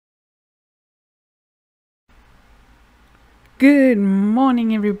Good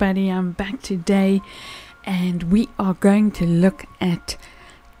morning, everybody. I'm back today and we are going to look at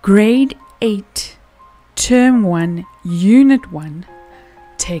Grade 8, Term 1, Unit 1,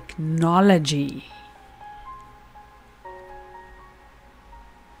 Technology.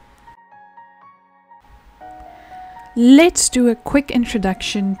 Let's do a quick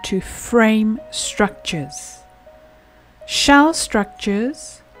introduction to frame structures. Shell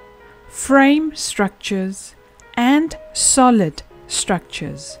structures, frame structures, and solid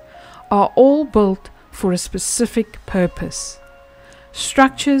structures are all built for a specific purpose.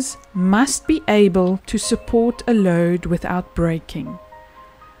 Structures must be able to support a load without breaking.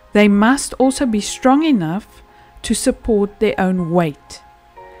 They must also be strong enough to support their own weight.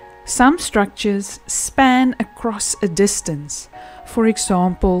 Some structures span across a distance, for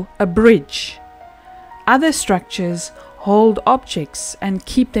example, a bridge. Other structures hold objects and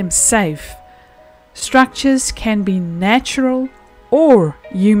keep them safe. Structures can be natural or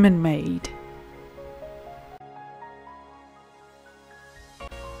human-made.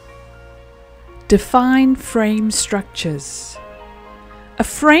 Define frame structures. A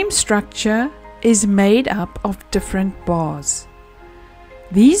frame structure is made up of different bars.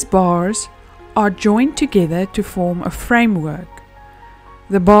 These bars are joined together to form a framework.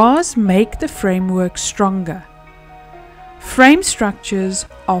 The bars make the framework stronger. Frame structures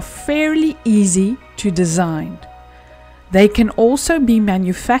are fairly easy to design. They can also be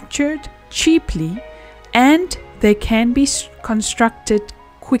manufactured cheaply and they can be constructed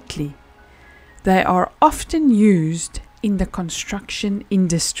quickly. They are often used in the construction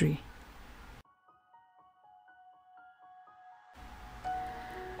industry.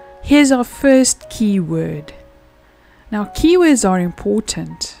 Here's our first keyword. Now, keywords are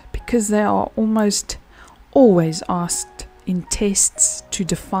important because they are almost always asked in tests to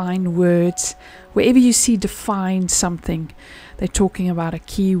define words. Wherever you see define something, they're talking about a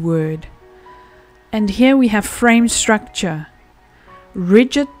keyword. And here we have frame structure.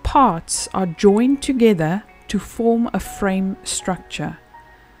 Rigid parts are joined together to form a frame structure.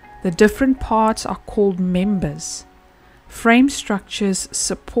 The different parts are called members. Frame structures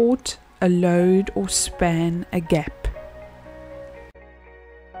support a load or span a gap.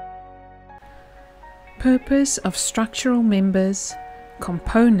 Purpose of structural members,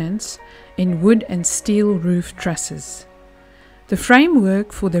 components in wood and steel roof trusses. The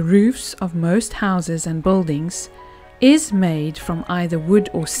framework for the roofs of most houses and buildings is made from either wood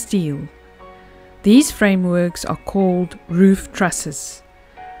or steel. These frameworks are called roof trusses.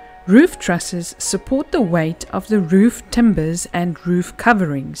 Roof trusses support the weight of the roof timbers and roof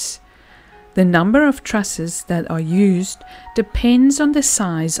coverings. The number of trusses that are used depends on the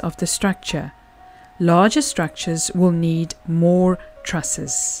size of the structure. Larger structures will need more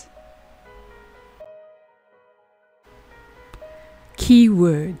trusses.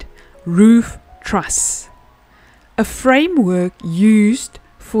 Keyword: roof truss. A framework used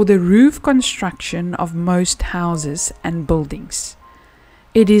for the roof construction of most houses and buildings.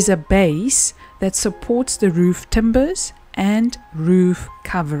 It is a base that supports the roof timbers and roof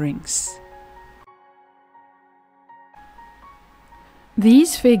coverings.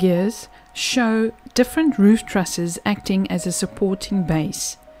 These figures show different roof trusses acting as a supporting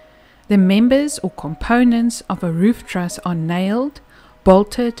base. The members or components of a roof truss are nailed,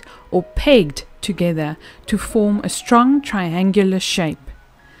 bolted, or pegged together to form a strong triangular shape.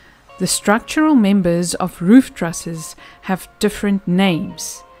 The structural members of roof trusses have different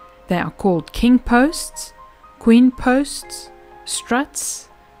names. They are called king posts, queen posts, struts,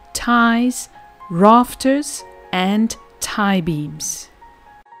 ties, rafters, and tie beams.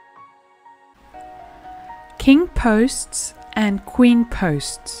 King posts and queen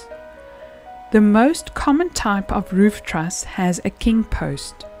posts. The most common type of roof truss has a king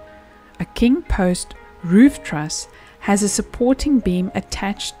post. A king post roof truss has a supporting beam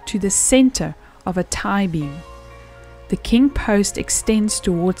attached to the center of a tie beam. The king post extends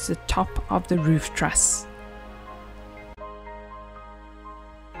towards the top of the roof truss.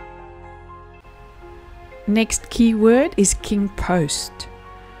 Next keyword is king post.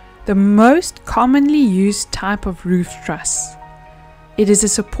 The most commonly used type of roof truss. It is a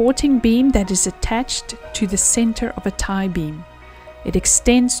supporting beam that is attached to the center of a tie beam. It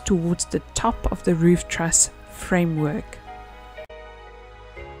extends towards the top of the roof truss framework.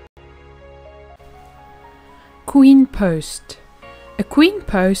 Queen post. A queen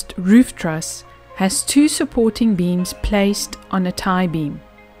post roof truss has two supporting beams placed on a tie beam.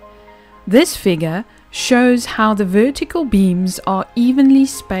 This figure shows how the vertical beams are evenly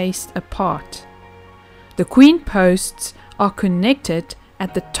spaced apart. The queen posts are connected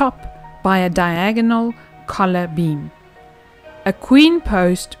at the top by a diagonal collar beam. A queen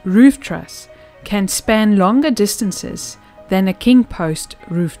post roof truss can span longer distances than a king post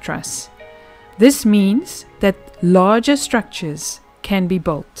roof truss. This means that larger structures can be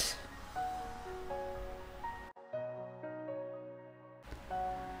built.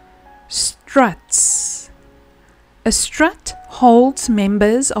 Struts. A strut holds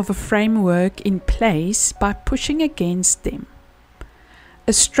members of a framework in place by pushing against them.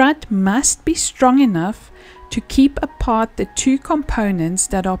 A strut must be strong enough to keep apart the two components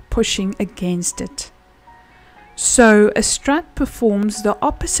that are pushing against it. So a strut performs the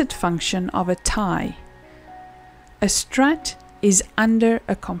opposite function of a tie. A strut is under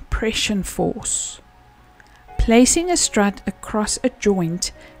a compression force. Placing a strut across a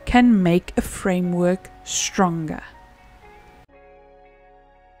joint can make a framework stronger.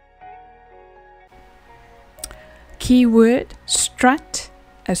 Keyword strut,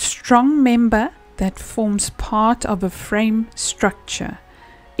 a strong member that forms part of a frame structure.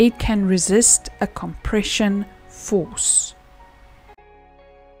 It can resist a compression force.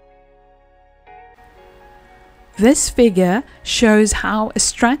 This figure shows how a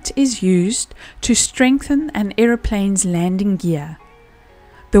strut is used to strengthen an aeroplane's landing gear.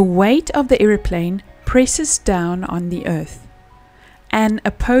 The weight of the aeroplane presses down on the earth. An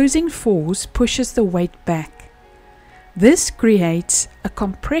opposing force pushes the weight back. This creates a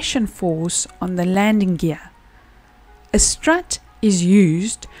compression force on the landing gear. A strut is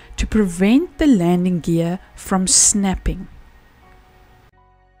used to prevent the landing gear from snapping.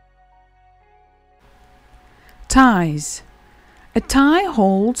 Ties. A tie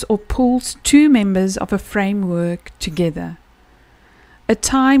holds or pulls two members of a framework together. A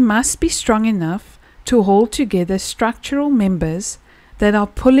tie must be strong enough to hold together structural members that are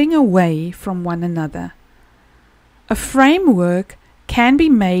pulling away from one another. A framework can be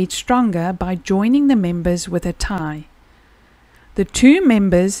made stronger by joining the members with a tie. The two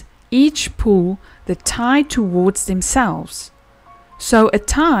members each pull the tie towards themselves. So a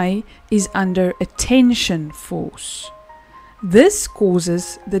tie is under a tension force. This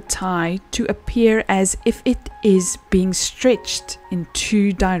causes the tie to appear as if it is being stretched in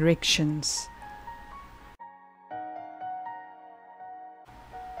two directions.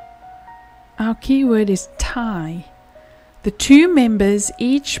 Our keyword is tie. The two members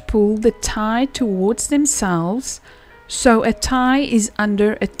each pull the tie towards themselves, so a tie is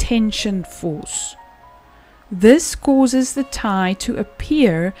under a tension force. This causes the tie to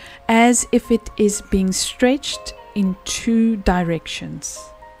appear as if it is being stretched in two directions.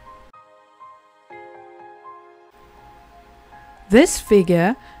 This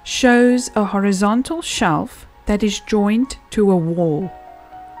figure shows a horizontal shelf that is joined to a wall.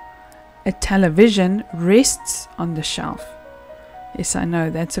 A television rests on the shelf. Yes, I know,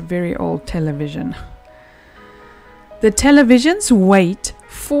 that's a very old television. The television's weight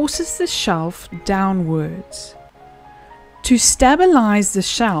forces the shelf downwards. To stabilize the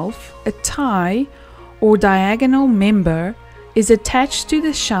shelf, a tie or diagonal member is attached to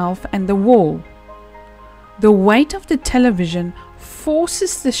the shelf and the wall. The weight of the television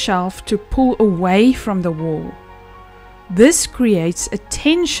forces the shelf to pull away from the wall. This creates a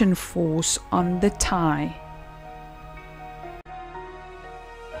tension force on the tie.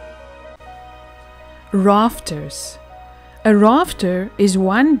 Rafters. A rafter is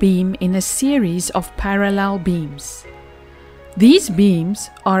one beam in a series of parallel beams. These beams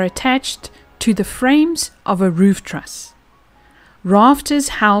are attached to the frames of a roof truss. Rafters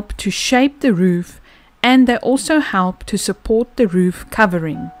help to shape the roof, and they also help to support the roof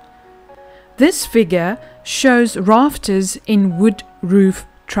covering. This figure shows rafters in wood roof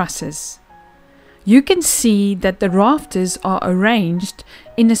trusses. You can see that the rafters are arranged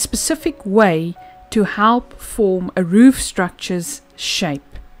in a specific way to help form a roof structure's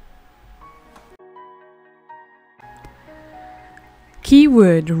shape.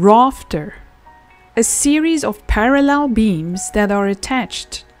 Keyword rafter. A series of parallel beams that are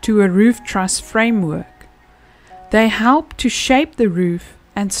attached to a roof truss framework. They help to shape the roof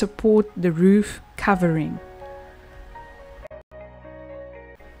and support the roof covering.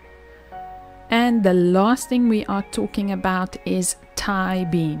 And the last thing we are talking about is tie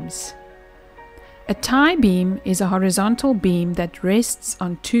beams. A tie beam is a horizontal beam that rests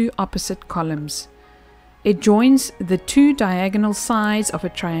on two opposite columns. It joins the two diagonal sides of a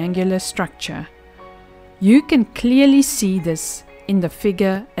triangular structure. You can clearly see this in the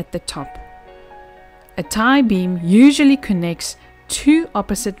figure at the top. A tie beam usually connects two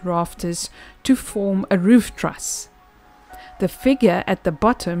opposite rafters to form a roof truss. The figure at the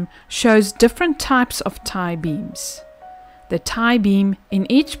bottom shows different types of tie beams. The tie beam in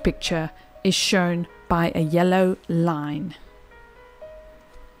each picture is shown by a yellow line.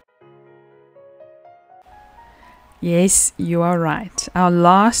 Yes, you are right. Our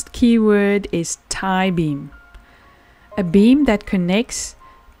last keyword is tie beam. A beam that connects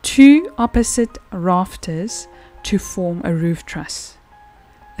two opposite rafters to form a roof truss.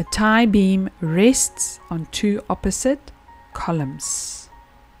 A tie beam rests on two opposite columns.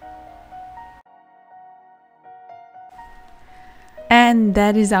 And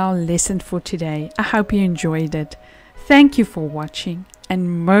that is our lesson for today. I hope you enjoyed it. Thank you for watching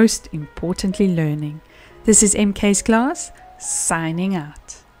and most importantly learning. This is MK's class, signing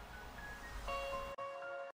out.